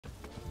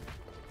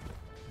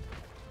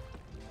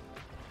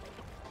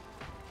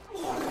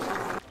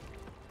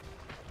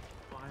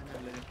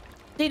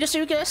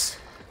Dinosaurus.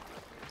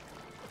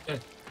 Yeah.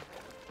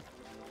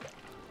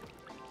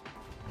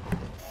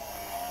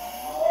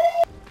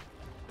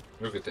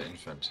 Look at the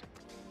infant.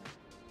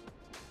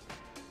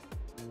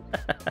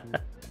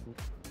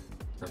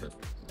 Love it.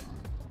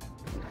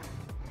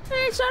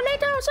 Hey, so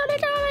little, oh my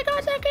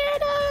god, so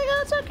cute, oh my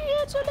god, so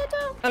cute, so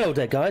little. Hello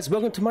there guys,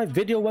 welcome to my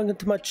video, welcome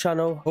to my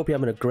channel. Hope you're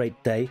having a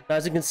great day.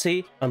 As you can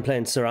see, I'm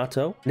playing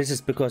Cerato. This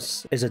is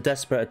because it's a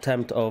desperate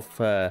attempt of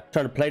trying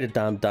to play the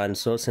damn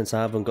dinosaur since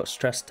I haven't got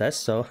stress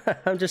tests. So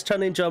I'm just trying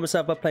to enjoy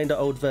myself by playing the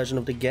old version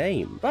of the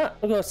game. But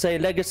I'm gonna say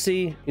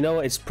Legacy, you know,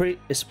 it's a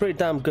pretty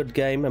damn good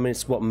game. I mean,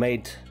 it's what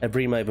made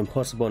Evrima even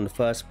possible in the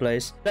first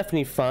place.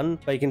 Definitely fun,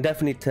 but you can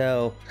definitely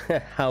tell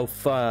how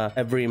far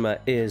Evrima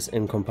is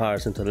in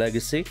comparison to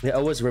Legacy. It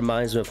always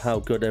reminds me of how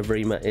good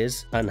Evrima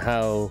is and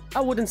how,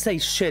 I wouldn't say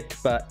shit,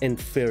 but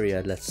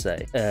inferior, let's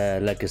say,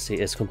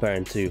 Legacy is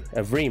comparing to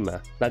Evrima.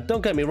 Like,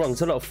 don't get me wrong,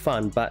 it's a lot of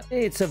fun, but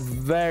it's a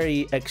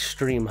very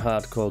extreme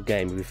hardcore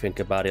game if you think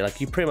about it. Like,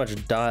 you pretty much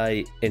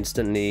die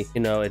instantly.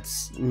 You know,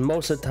 it's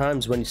most of the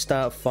times when you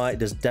start a fight,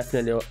 there's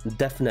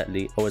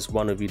definitely always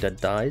one of you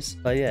that dies.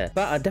 But yeah,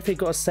 but I definitely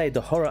gotta say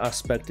the horror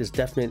aspect is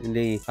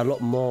definitely a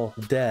lot more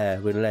there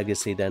with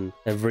Legacy than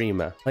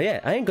Evrima. But yeah,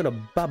 I ain't gonna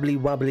bubbly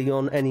wobbly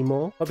on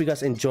anymore. Hope you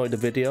guys enjoyed the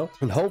video,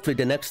 and hopefully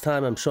the next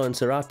time I'm showing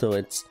Cerato,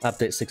 it's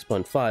update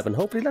 6.5, and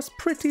hopefully that's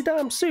pretty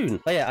damn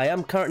soon. But yeah, I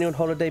am currently on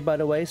holiday, by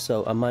the way,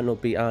 so I might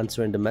not be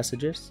answering the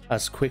messages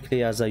as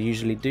quickly as I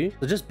usually do.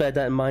 So just bear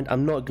that in mind.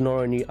 I'm not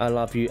ignoring you. I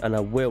love you, and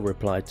I will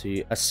reply to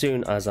you as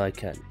soon as I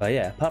can. But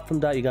yeah, apart from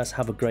that, you guys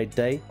have a great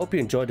day. Hope you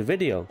enjoyed the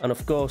video, and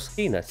of course,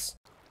 penis.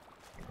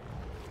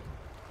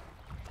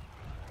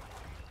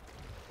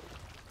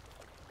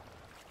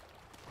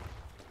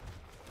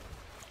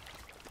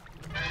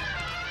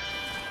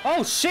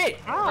 Oh shit!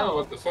 Oh,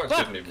 what the fuck?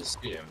 Didn't even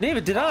see him.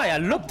 Neither did I. I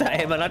looked at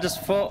him and I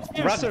just thought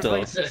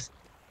ragdoll.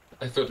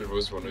 I thought it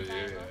was one of you.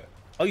 Yeah.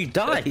 Oh, you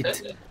died?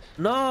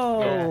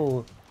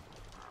 No!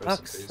 Yeah.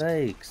 Fuck's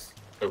sakes.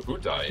 Oh, who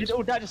died? You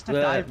all died just to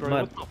die, bro.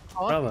 My What the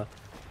fuck? brother.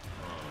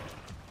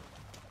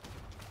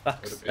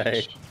 Fuck's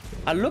sake.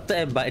 I looked at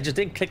him, but it just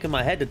didn't click in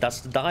my head that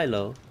that's the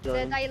Dilo. The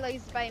Dilo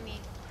is by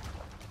me.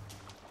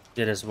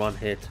 Yeah, there's one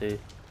here too.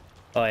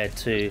 Oh, yeah,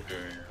 two.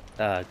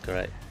 Ah,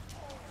 great.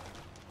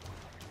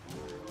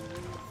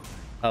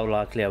 How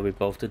likely are we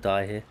both to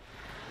die here?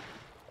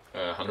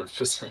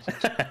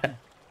 100%.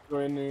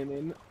 Going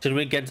in. Should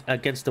we get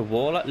against the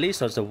wall at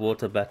least, or is the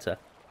water better?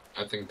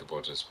 I think the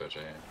water is better,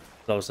 yeah.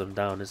 Slows them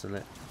down, isn't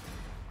it?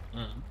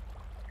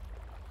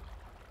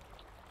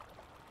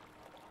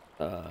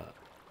 Come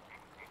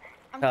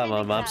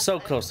on, man. I'm so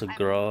close to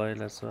growing,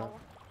 that's well.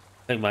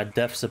 I think my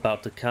death's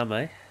about to come,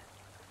 eh?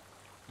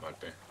 Might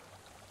be.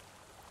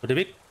 Would it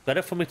be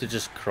better for me to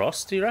just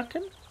cross, do you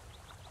reckon?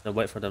 And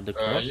wait for them to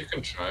cross? You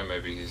can try,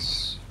 maybe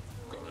he's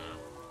gonna...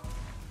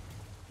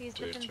 He's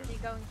definitely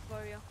going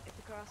for you if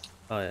you cross.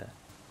 Oh, yeah.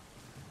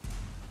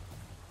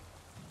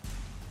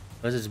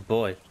 Where's this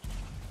boy?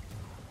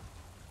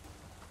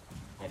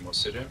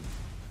 Almost hit him.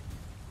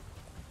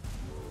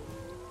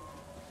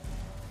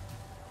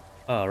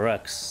 Oh,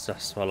 Rex.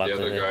 That's what I like to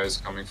hear. The other guy is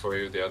coming for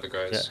you, the other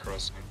guy is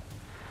crossing.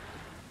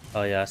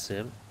 Oh, yeah, I see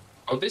him.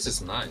 Oh, this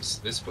is nice,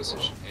 this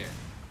position here.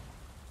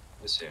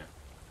 This here.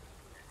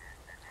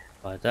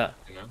 Like that?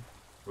 You know?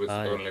 With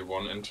only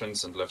one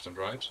entrance and left and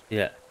right.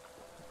 Yeah.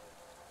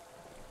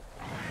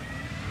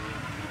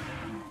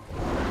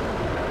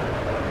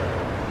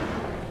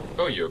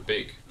 Oh, you're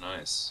big.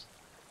 Nice.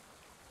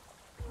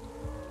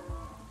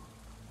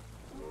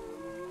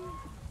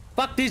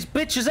 Fuck these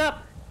bitches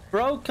up!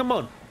 Bro, come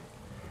on.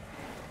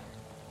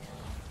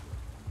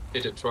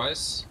 Hit it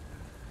twice.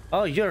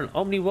 Oh, you're an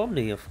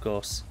Omni-Womni, of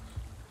course.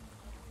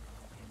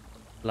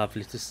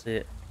 Lovely to see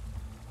it.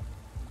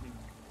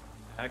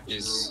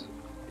 He's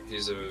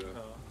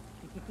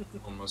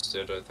almost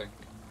dead, I think.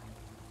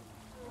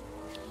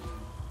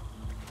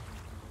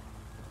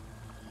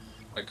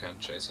 I can't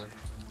chase him.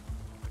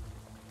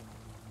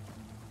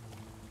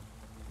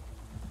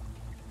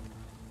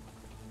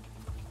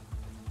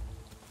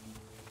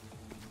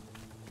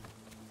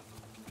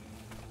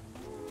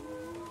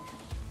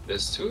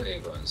 There's two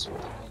Avons.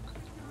 What the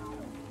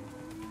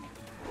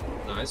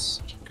fuck?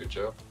 Nice, good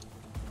job.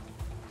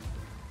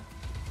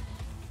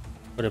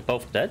 Are they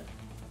both dead?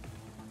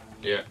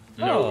 Yeah,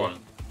 no one.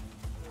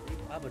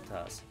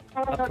 Avatars.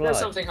 There's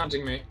something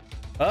hunting me.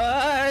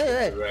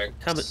 Hey.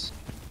 Come on.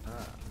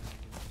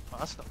 Oh,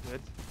 that's not good.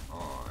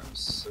 Oh, I'm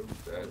so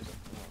bad.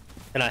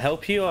 Can I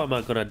help you, or am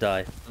I gonna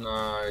die?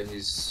 No,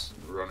 he's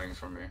running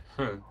from me.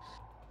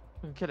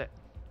 Kill it.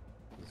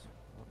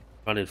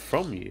 Running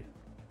from you?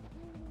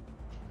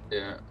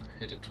 Yeah,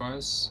 hit it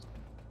twice.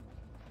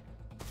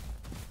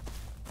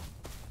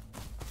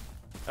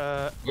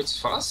 What's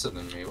faster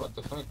than me? What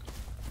the fuck?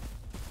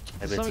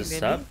 Maybe it's a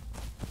sub?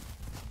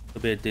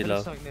 Could be a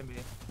Dilo. Something near me.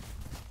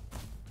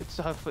 It's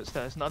her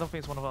footsteps. No, I don't think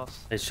it's one of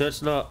us. Are you sure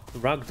it's not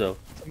Ragdoll?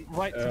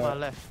 Right to my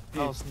left.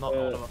 Oh, it's not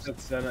one of us.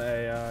 It's an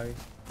AI. Is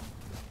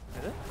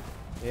it?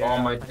 Yeah, oh,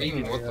 my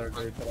ping, what the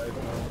fuck?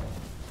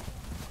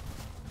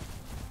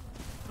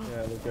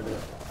 Yeah, look at it.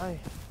 Aye.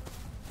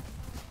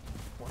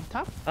 One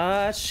tap?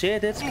 Ah,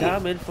 shit, it's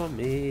coming for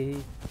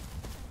me.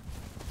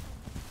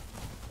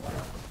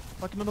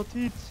 Fucking no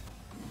teeth.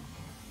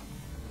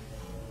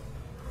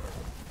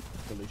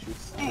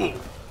 Delicious.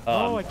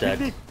 Oh, I I'm killed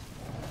dead. it.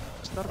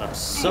 I'm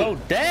so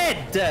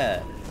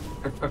dead!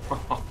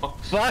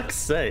 Fuck's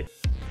sake.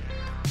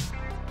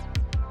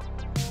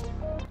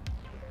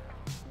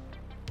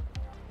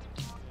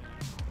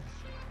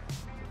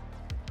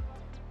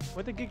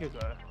 Where'd the Giga go?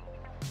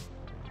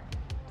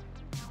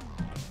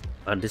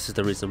 And this is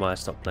the reason why I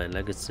stopped playing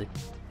Legacy.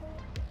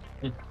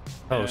 Oh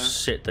Yeah.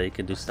 shit, that you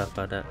can do stuff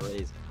like that.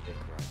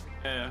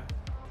 Yeah.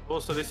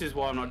 Also, this is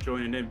why I'm not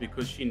joining in,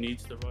 because she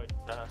needs the right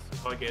task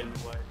if I get in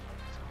the way.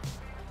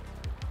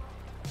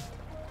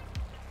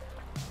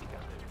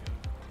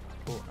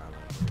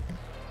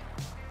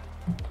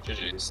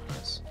 GG's,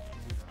 nice.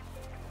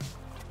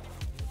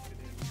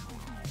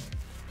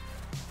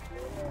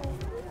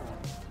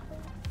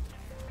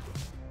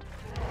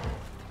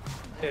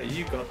 Yeah,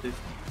 you got this.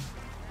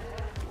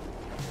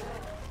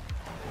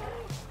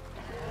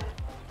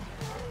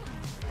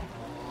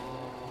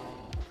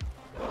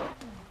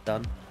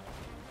 Done.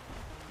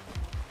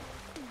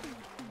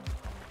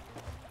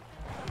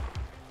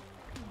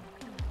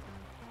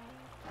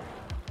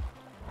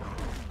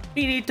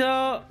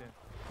 Finito!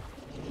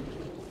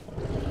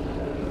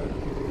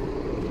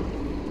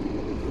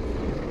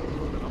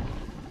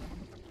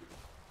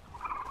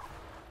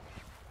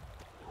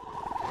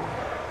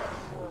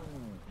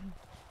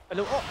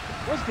 Hello, oh,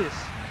 what's this?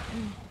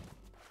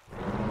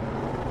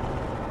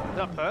 Is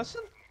that a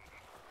person?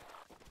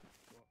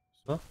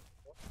 Huh?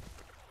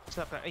 Is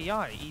that the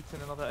AI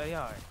eating another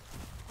AI?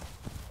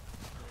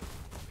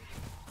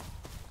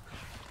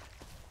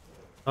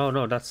 Oh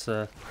no, that's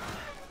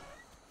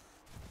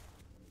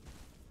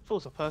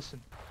Feels a person.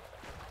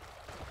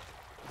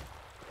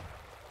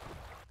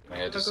 My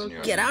head is in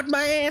your get out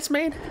my ass,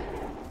 man!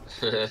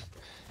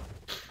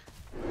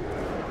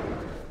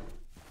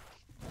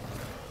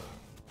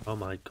 Oh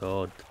my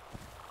god.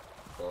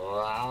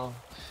 Wow.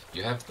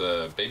 You have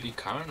the baby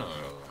Carno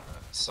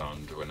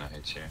sound when I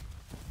hit you.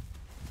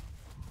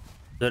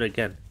 Do it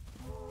again.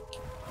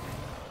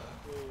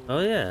 Oh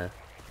yeah.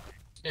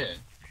 Yeah.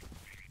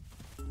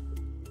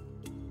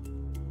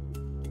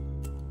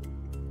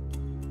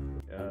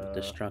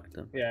 Distract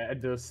them. Yeah,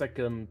 at the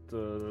second,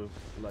 well,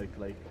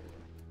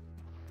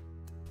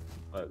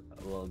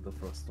 the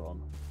first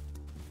one.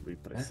 Be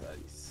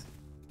precise.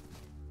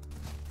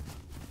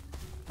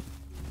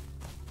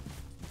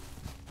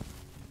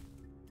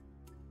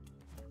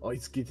 Oh,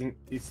 it's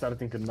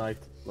starting at night.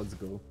 Let's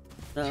go.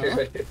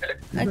 I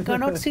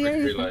cannot see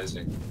anything.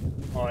 Realizing.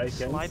 Oh, I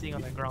can Sliding see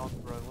on the ground,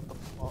 bro. What the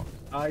fuck?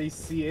 I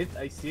see it.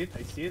 It's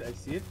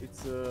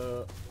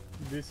do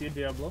you see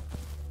Diablo?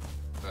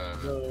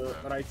 The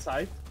right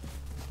side,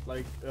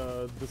 like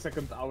the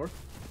second hour.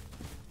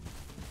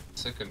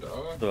 Second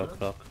hour? 2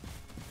 o'clock.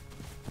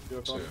 2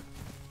 o'clock.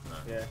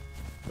 Two. Yeah.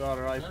 So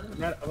right,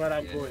 where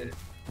I'm Yeah. going.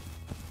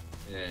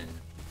 Yeah.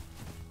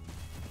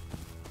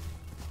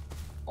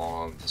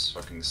 Oh, this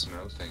fucking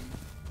smell thing.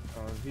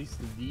 He's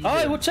the DJ.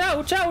 Oh, watch out,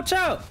 watch out, watch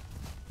out!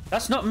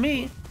 That's not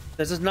me.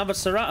 There's another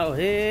Cerato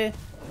here.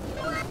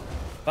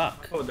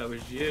 Fuck. Oh, that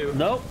was you.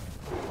 Nope.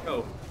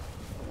 Oh.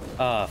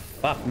 Ah,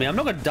 fuck me. I'm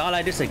not gonna die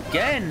like this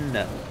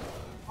again.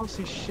 Oh,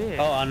 see shit.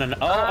 Oh, and an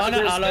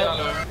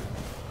hello.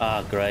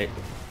 Ah, great.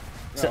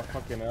 So, Oh,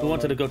 fucking hell, who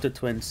wanted to man. go to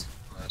twins?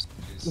 Nice,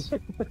 please.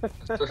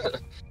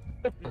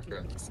 Okay.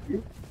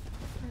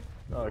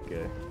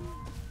 Okay.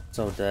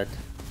 So dead.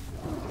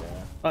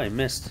 Yeah. Oh, he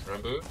missed.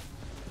 Rambo?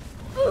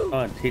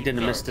 Oh, he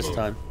didn't miss this Cool.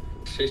 time.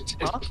 He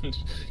didn't.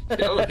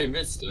 He already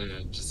missed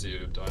just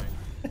you dying.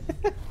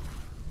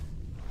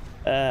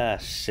 Ah,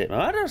 shit, man.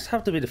 I just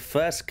have to be the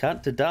first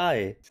cunt to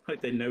die. It's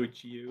like they know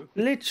it's you.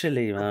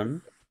 Literally,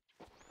 man.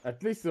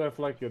 At least you have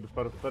like the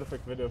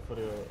perfect video for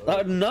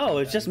your. No,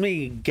 it's just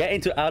me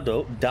getting to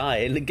adult,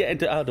 dying, getting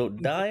to adult,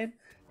 dying.